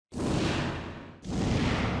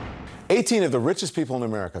18 of the richest people in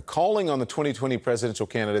America calling on the 2020 presidential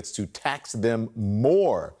candidates to tax them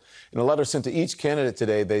more. In a letter sent to each candidate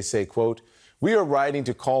today, they say, quote, "We are writing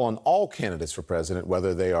to call on all candidates for president,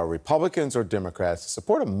 whether they are Republicans or Democrats, to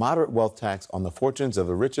support a moderate wealth tax on the fortunes of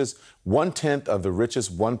the richest 1/10 of the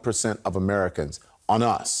richest 1% of Americans, on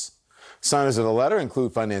us." Signers of the letter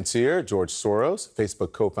include financier George Soros,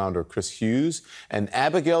 Facebook co-founder Chris Hughes, and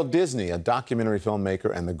Abigail Disney, a documentary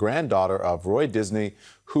filmmaker and the granddaughter of Roy Disney,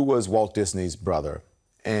 who was Walt Disney's brother.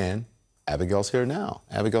 And Abigail's here now.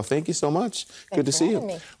 Abigail, thank you so much. Good to see you.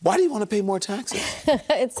 Me. Why do you want to pay more taxes?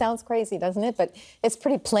 It sounds crazy, doesn't it? But it's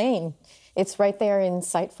pretty plain. It's right there in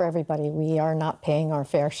sight for everybody. We are not paying our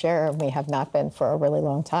fair share, and we have not been for a really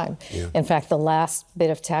long time. Yeah. In fact, the last bit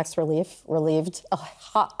of tax relief relieved a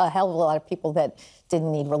hell of a lot of people that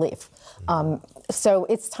didn't need relief. So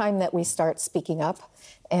it's time that we start speaking up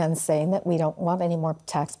and saying that we don't want any more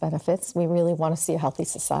tax benefits. We really want to see a healthy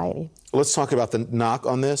society. Let's talk about the knock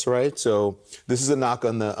on this, right? So this is a knock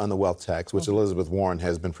on the wealth tax, which Elizabeth Warren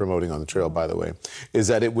has been promoting on the trail, by the way, is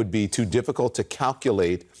that it would be too difficult to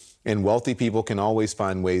calculate, and wealthy people can always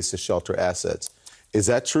find ways to shelter assets. Is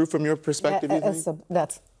that true from your perspective?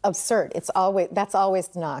 That's absurd. That's always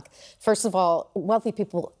the knock. First of all, wealthy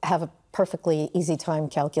people have a perfectly easy time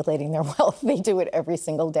calculating their wealth. They do it every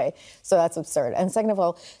single day. So that's absurd. And second of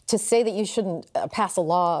all, to say that you shouldn't pass a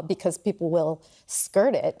law because people will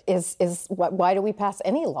skirt it is why do we pass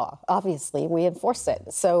any law? Obviously, we enforce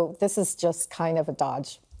it. So this is just kind of a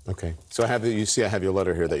dodge. Okay. So I have your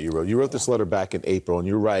letter here that you wrote. You wrote this letter back in April, and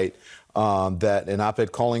you write that an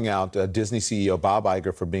op-ed calling out Disney CEO Bob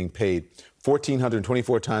Iger for being paid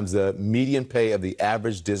 1,424 times the median pay of the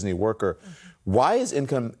average Disney worker. Why is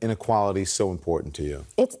income inequality so important to you?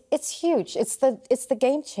 It's huge. It's the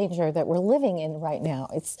game changer that we're living in right now.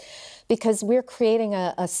 It's because we're creating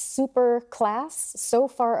a super class so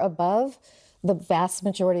far above the vast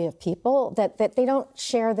majority of people that they don't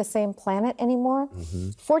share the same planet anymore.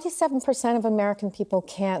 47% of American people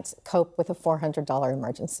can't cope with a $400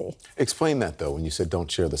 emergency. Explain that, though, when you said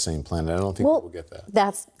don't share the same planet. I don't think people get that.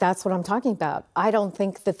 That's what I'm talking about. I don't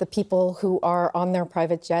think that the people who are on their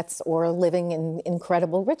private jets or living in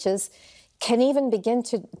incredible riches can even begin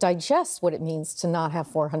to digest what it means to not have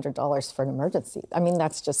 $400 for an emergency. I mean,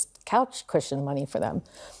 that's just couch cushion money for them.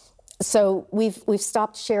 So we've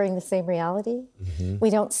stopped sharing the same reality. We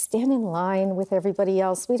don't stand in line with everybody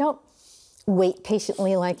else. We don't wait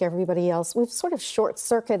patiently like everybody else. We've sort of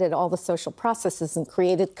short-circuited all the social processes and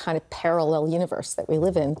created kind of parallel universe that we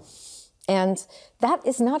live in. And that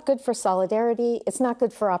is not good for solidarity. It's not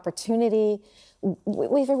good for opportunity.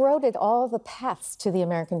 We've eroded all the paths to the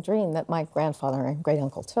American dream that my grandfather and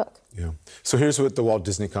great-uncle took. Yeah. So here's what the Walt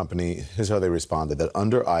Disney Company, here's how they responded, that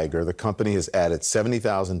under Iger, the company has added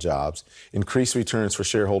 70,000 jobs, increased returns for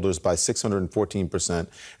shareholders by 614%,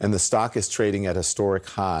 and the stock is trading at historic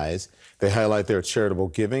highs. They highlight their charitable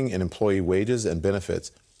giving and employee wages and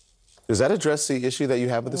benefits. Does that address the issue that you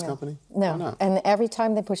have with this company? No. Why not? And every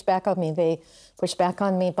time they push back on me, they push back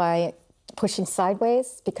on me by pushing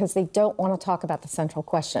sideways because they don't want to talk about the central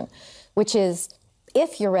question, which is,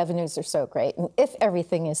 if your revenues are so great and if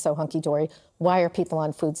everything is so hunky-dory, why are people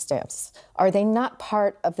on food stamps? Are they not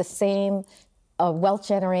part of the same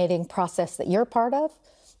wealth-generating process that you're part of?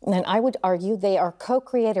 And I would argue they are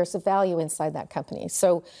co-creators of value inside that company.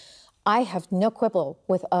 So I have no quibble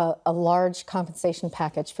with a large compensation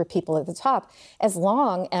package for people at the top, as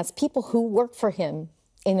long as people who work for him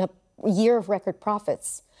in a year of record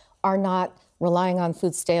profits are not relying on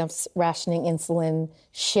food stamps, rationing insulin,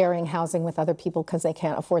 sharing housing with other people because they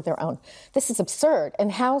can't afford their own. This is absurd.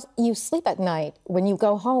 And how you sleep at night when you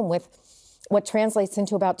go home with what translates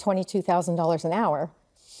into about $22,000 an hour,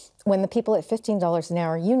 when the people at $15 an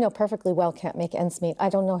hour, you know perfectly well can't make ends meet. I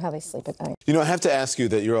don't know how they sleep at night. You know, I have to ask you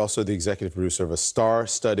that you're also the executive producer of a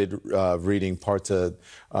star-studded reading parts of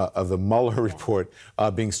the Mueller report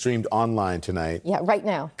being streamed online tonight. Yeah, right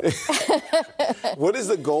now. What is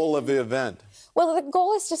the goal of the event? Well, the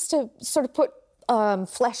goal is just to sort of put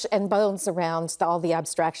flesh and bones around all the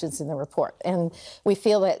abstractions in the report. And we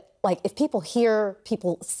feel that, like, if people hear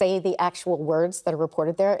people say the actual words that are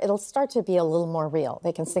reported there, it'll start to be a little more real.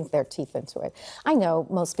 They can sink their teeth into it. I know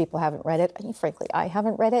most people haven't read it. I mean, frankly, I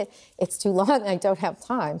haven't read it. It's too long. I don't have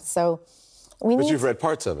time. So we need. But you've read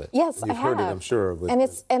parts of it. Yes, You've heard it, I'm sure. And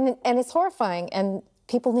it's horrifying, and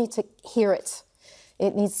people need to hear it.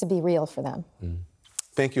 It needs to be real for them.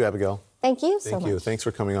 Thank you, Abigail. Thank you so much. Thank you. Thanks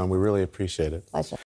for coming on. We really appreciate it. Pleasure.